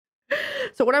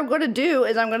So what I'm going to do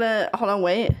is I'm going to, hold on,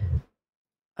 wait.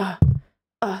 Sorry,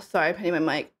 I'm hitting my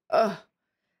mic. Hi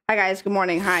guys, good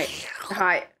morning. Hi.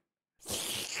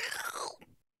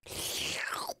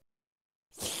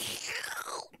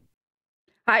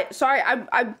 Hi, sorry,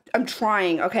 I'm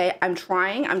trying, okay? I'm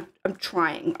trying,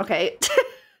 okay?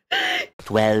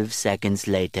 12 seconds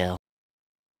later.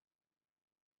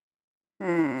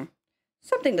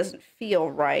 Something doesn't feel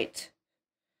right.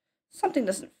 Something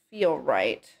doesn't feel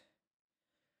right.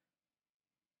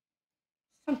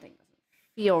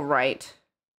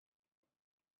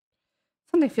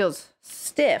 Something feels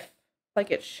stiff, like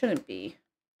it shouldn't be.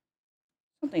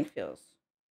 Something feels...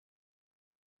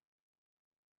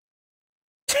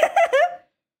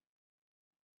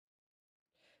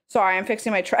 Sorry, I'm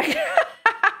fixing my track. I'm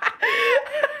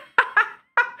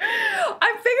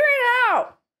figuring it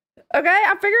out. Okay,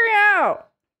 I'm figuring it out.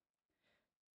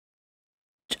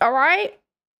 All right?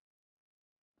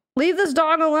 Leave this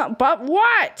dog alone. But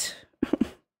what?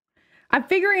 I'm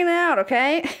figuring it out,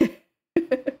 okay?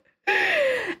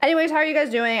 Anyways, how are you guys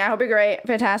doing? I hope you're great.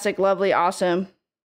 Fantastic, lovely, awesome.